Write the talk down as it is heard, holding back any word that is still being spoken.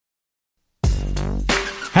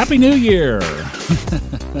Happy New Year!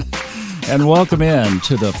 And welcome in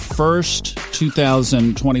to the first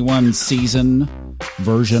 2021 season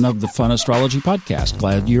version of the Fun Astrology Podcast.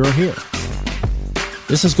 Glad you're here.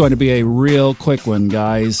 This is going to be a real quick one,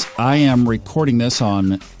 guys. I am recording this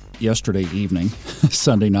on yesterday evening,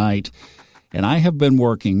 Sunday night, and I have been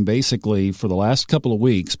working basically for the last couple of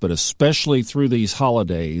weeks, but especially through these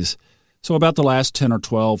holidays, so about the last 10 or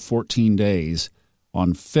 12, 14 days,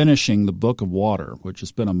 on finishing the Book of Water, which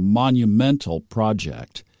has been a monumental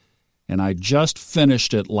project. And I just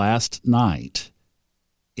finished it last night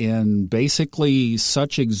in basically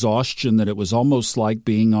such exhaustion that it was almost like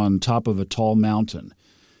being on top of a tall mountain.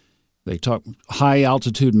 They talk,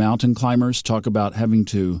 high-altitude mountain climbers talk about having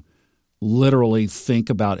to literally think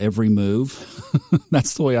about every move.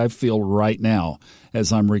 That's the way I feel right now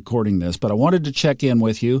as I'm recording this. But I wanted to check in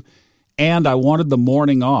with you, and I wanted the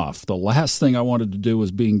morning off. The last thing I wanted to do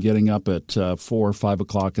was getting up at 4 or 5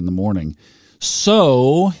 o'clock in the morning.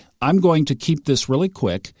 So I'm going to keep this really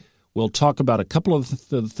quick. We'll talk about a couple of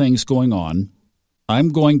the things going on. I'm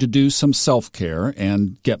going to do some self-care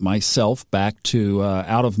and get myself back to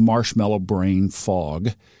out of marshmallow brain fog.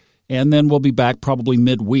 And then we'll be back probably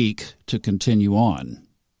midweek to continue on.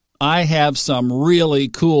 I have some really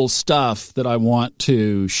cool stuff that I want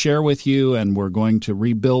to share with you, and we're going to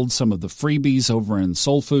rebuild some of the freebies over in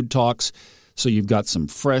Soul Food Talks, so you've got some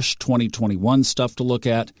fresh 2021 stuff to look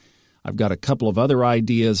at. I've got a couple of other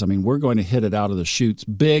ideas. I mean, we're going to hit it out of the chutes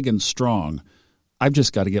big and strong. I've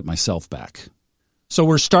just got to get myself back. So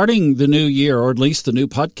we're starting the new year, or at least the new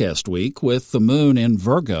podcast week, with the moon in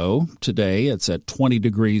Virgo today. It's at 20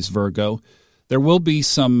 degrees Virgo. There will be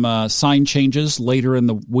some sign changes later in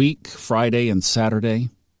the week, Friday and Saturday.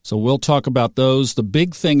 So we'll talk about those. The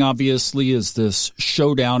big thing, obviously, is this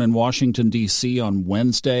showdown in Washington, D.C. on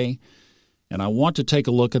Wednesday. And I want to take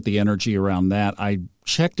a look at the energy around that. I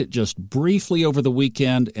checked it just briefly over the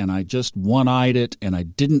weekend, and I just one-eyed it, and I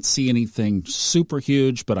didn't see anything super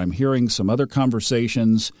huge, but I'm hearing some other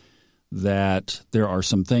conversations that there are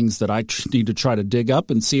some things that I need to try to dig up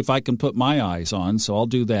and see if I can put my eyes on, so I'll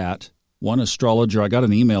do that. One astrologer, I got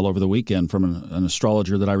an email over the weekend from an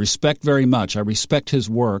astrologer that I respect very much. I respect his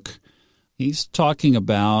work. He's talking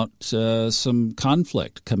about some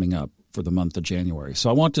conflict coming up for the month of January.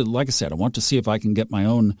 So I want to, like I said, I want to see if I can get my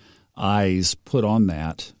own eyes put on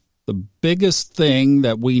that. The biggest thing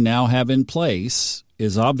that we now have in place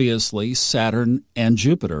is obviously Saturn and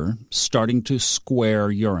Jupiter starting to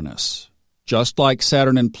square Uranus. Just like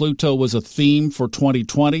Saturn and Pluto was a theme for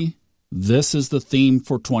 2020, this is the theme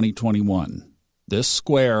for 2021. This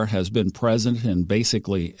square has been present in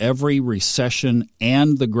basically every recession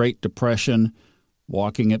and the Great Depression,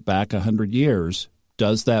 walking it back 100 years.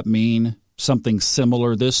 Does that mean something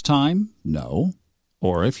similar this time? No.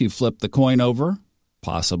 Or if you flip the coin over,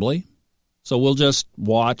 possibly. So we'll just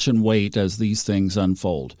watch and wait as these things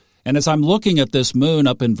unfold. And as I'm looking at this moon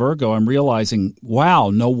up in Virgo, I'm realizing, wow,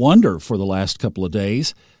 no wonder for the last couple of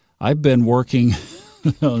days I've been working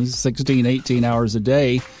 16, 18 hours a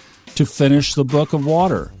day to finish the Book of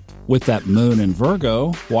Water. With that moon in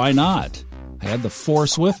Virgo, why not? I had the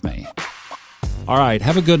force with me. All right,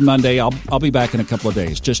 have a good Monday. I'll be back in a couple of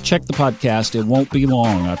days. Just check the podcast. It won't be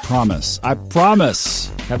long, I promise. I promise.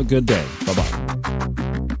 Have a good day. Bye-bye.